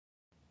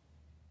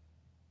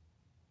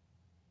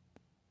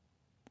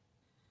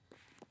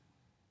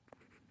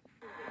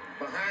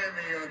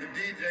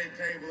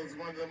Cable is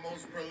one of the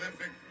most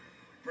prolific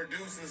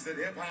producers that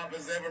hip-hop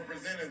has ever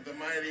presented, the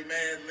mighty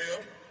Mad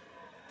Lib.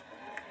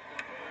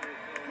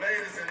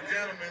 Ladies and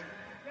gentlemen,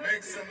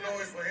 make some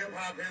noise for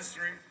hip-hop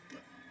history.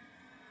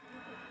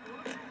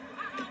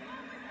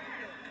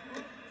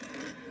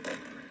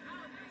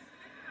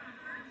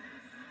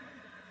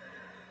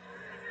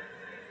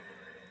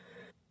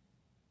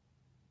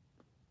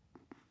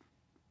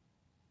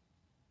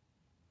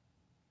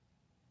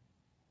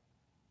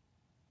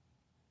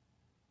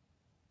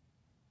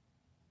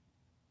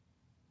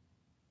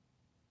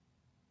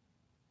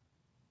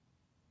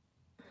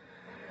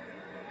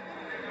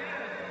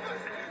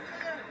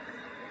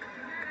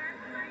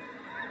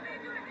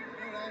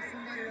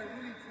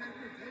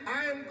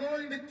 I am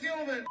going to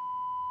kill that.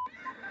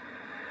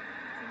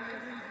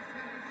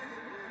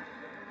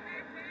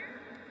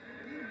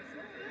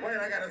 Wait,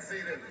 I gotta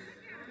see this.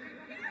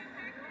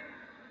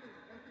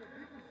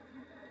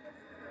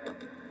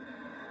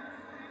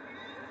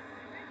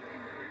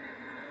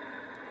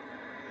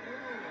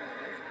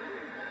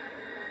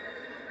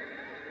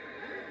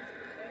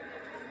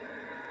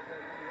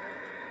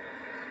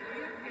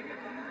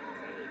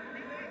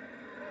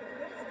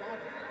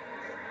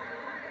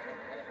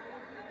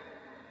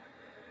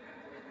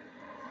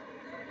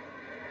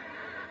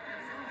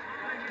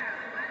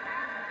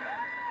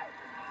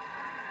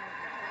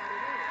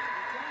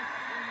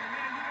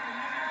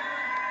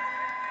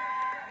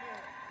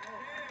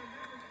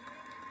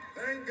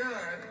 Thank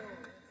God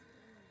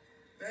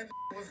that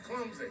was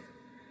clumsy.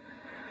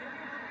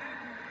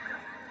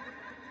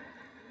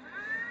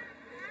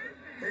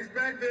 He's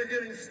back there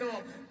getting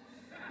stomped.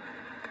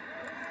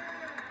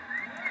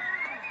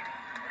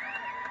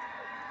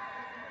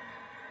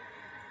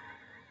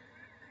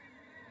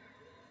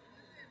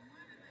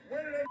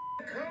 Where did that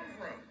come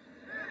from?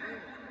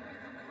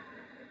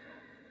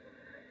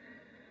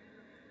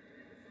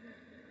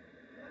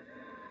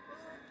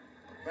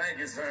 Thank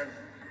you, son.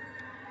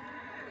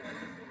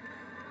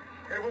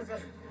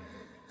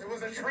 It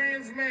was a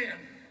trans man.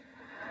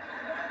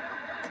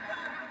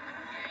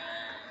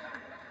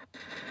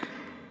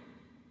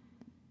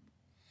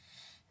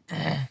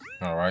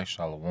 All right,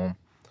 Shalom.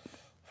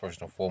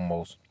 First and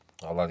foremost,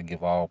 I'd like to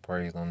give all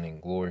praise, honor,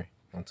 and glory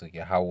unto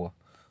Yahweh,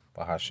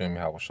 Bahashem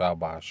Yahweh Shah,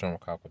 Bahashem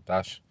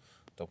Kakadash.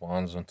 Double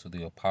honors unto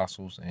the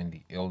apostles and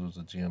the elders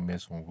of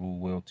GMS who rule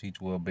well,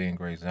 teach well, being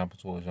great example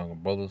to his younger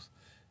brothers.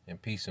 And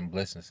peace and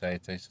blessings,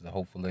 salutations to the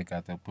hopeful leg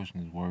out there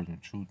pushing his word in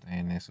truth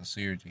and in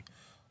sincerity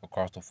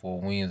across the four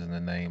winds in the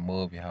name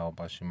of Yahweh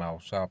Bahashem Yahweh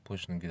Shah,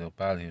 pushing to get up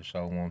out of here.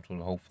 Shalom to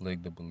the hopeful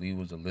leg, the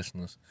believers, the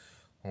listeners,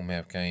 whom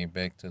have came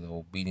back to the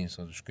obedience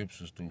of the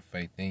scriptures through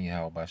faith in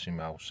Yahweh Bahashem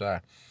Yahweh Shah.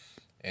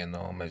 And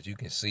as you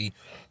can see,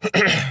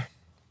 I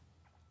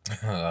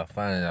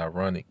find it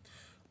ironic,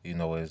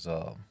 as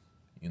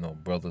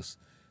brothers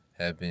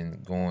have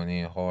been going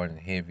in hard and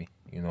heavy,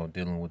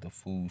 dealing with the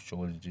food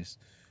shortages,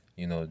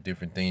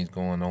 different things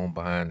going on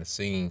behind the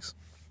scenes.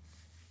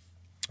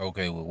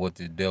 Okay, with what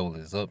the devil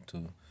is up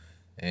to,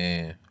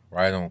 and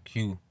right on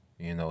cue,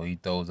 he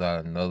throws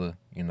out another,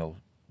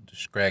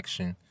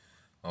 distraction.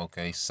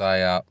 Okay,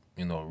 psyop,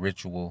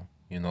 ritual,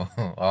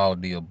 all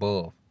the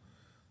above.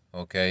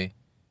 Okay,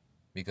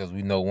 because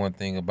we know one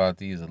thing about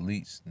these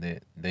elites,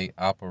 that they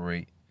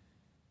operate,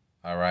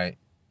 all right,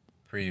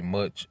 pretty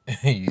much.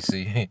 You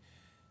see,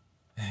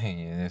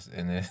 and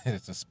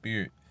it's a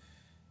spirit.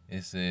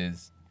 It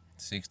says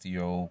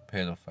 60-year-old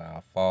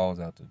pedophile falls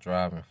after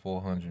driving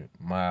 400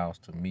 miles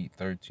to meet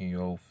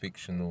 13-year-old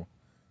fictional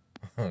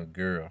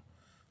girl.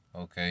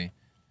 Okay,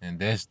 and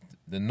that's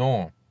the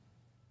norm,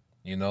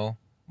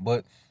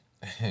 But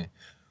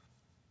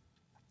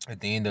at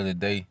the end of the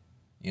day,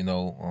 we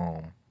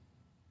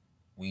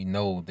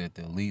know that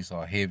the elites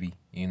are heavy,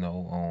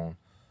 on,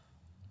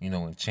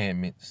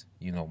 enchantments,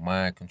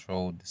 mind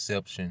control,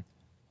 deception,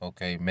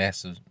 okay,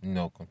 massive,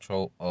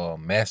 control,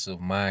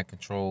 massive mind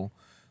control,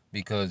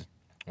 because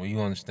when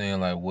you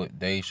understand like what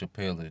Dave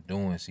Chappelle is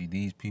doing, see,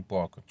 these people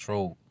are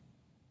controlled,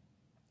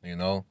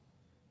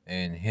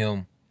 and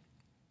him,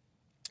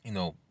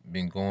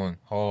 been going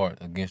hard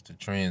against the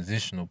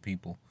transitional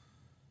people,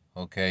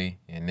 okay,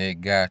 and that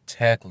guy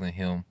tackling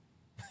him,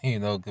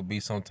 could be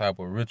some type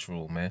of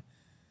ritual, man,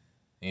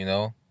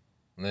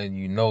 letting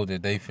you know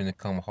that they finna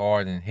come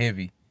hard and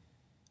heavy,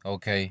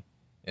 okay,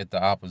 at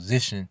the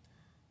opposition,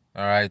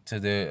 all right, to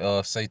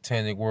the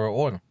satanic world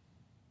order.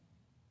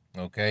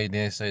 Okay,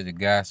 then say the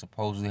guy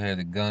supposedly had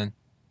a gun.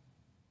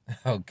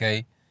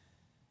 Okay,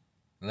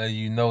 letting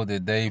you know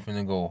that they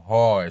finna go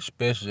hard,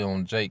 especially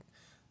on Jake,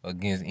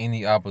 against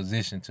any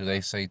opposition to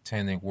their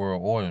satanic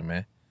world order,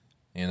 man.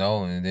 And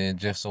then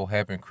just so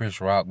happened Chris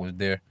Rock was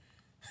there.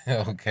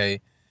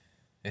 Okay,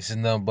 it's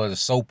nothing but a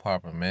soap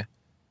opera, man,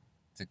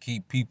 to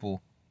keep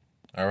people,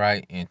 all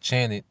right,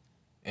 enchanted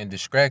and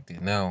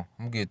distracted. Now,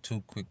 I'm gonna get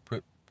two quick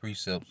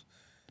precepts,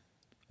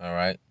 all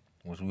right,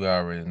 which we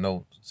already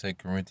know. 2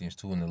 Corinthians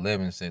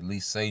 2:11 said, at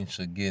least Satan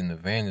should get an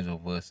advantage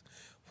of us,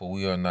 for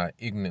we are not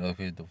ignorant of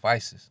his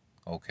devices,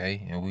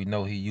 okay? And we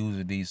know he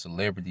uses these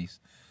celebrities,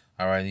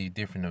 all right, these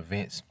different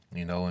events,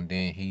 and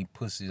then he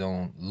puts it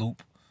on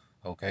loop,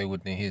 okay,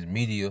 within his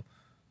media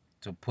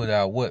to put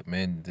out what,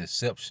 man?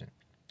 Deception,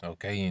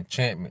 okay,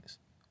 enchantments,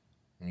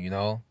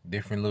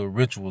 different little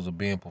rituals are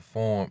being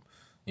performed,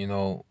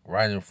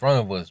 right in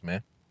front of us,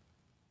 man.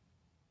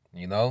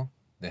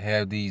 They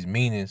have these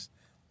meanings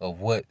of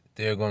what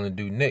they're going to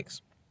do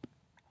next.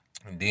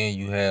 And then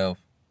you have,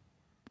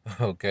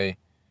 okay,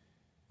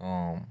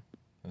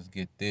 let's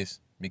get this.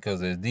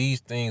 Because as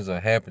these things are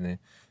happening,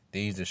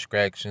 these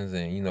distractions,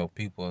 and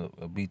people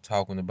will be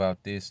talking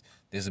about this.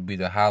 This will be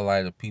the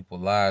highlight of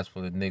people's lives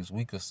for the next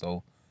week or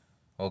so.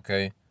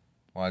 Okay,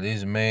 while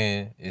this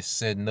man is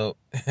setting up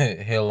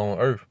hell on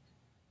earth.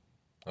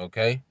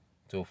 Okay,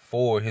 to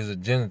forward his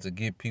agenda to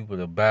get people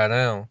to bow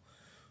down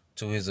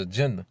to his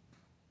agenda.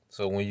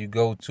 So when you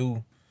go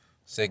to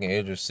 2nd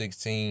Ezra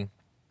 16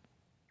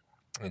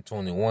 and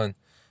 21,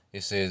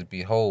 it says,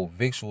 "Behold,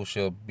 victuals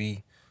shall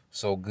be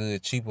so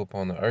good cheap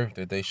upon the earth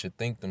that they should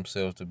think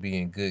themselves to be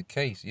in good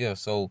case." Yeah,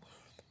 so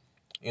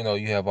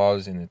you have all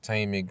this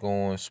entertainment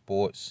going,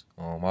 sports,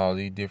 all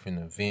these different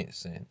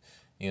events, and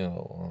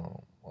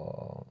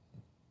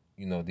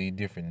these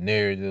different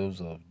narratives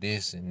of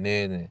this and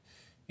that, and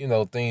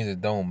things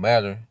that don't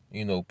matter.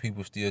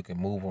 People still can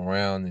move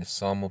around in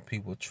summer.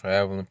 People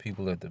traveling,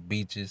 people at the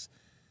beaches.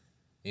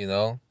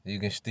 You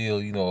can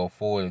still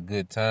afford a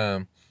good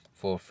time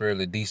for a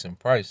fairly decent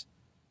price.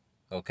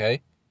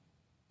 Okay,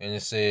 and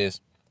it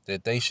says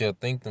that they shall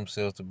think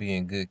themselves to be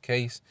in good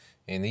case,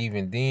 and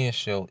even then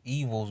shall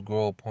evils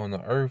grow upon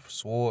the earth,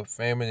 sword,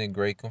 famine, and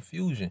great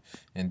confusion.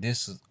 And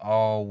this is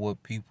all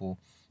what people,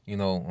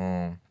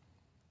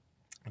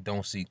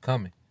 don't see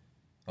coming.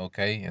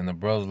 Okay, and the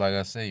brothers, like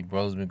I say,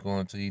 brothers been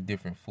going to these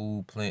different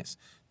food plants.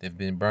 They've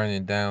been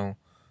burning down.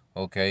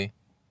 Okay,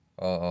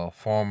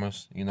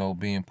 farmers,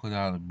 being put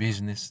out of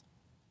business.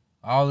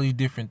 All these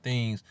different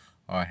things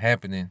are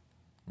happening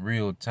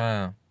real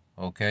time.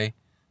 Okay,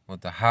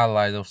 but the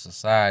highlight of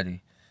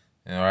society,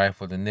 and all right,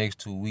 for the next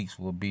 2 weeks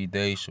will be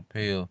Dave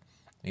Chappelle,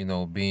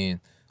 being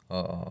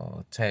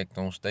attacked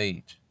on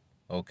stage.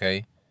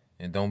 Okay,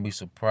 and don't be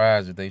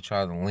surprised if they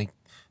try to link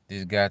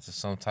this guy to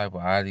some type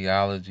of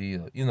ideology.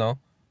 Or,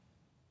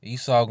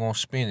 Esau gonna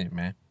spin it,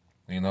 man.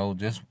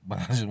 But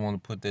I just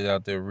want to put that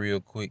out there real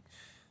quick.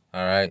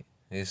 All right,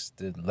 it's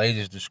the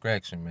latest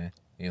distraction, man.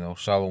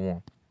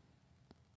 Shalom.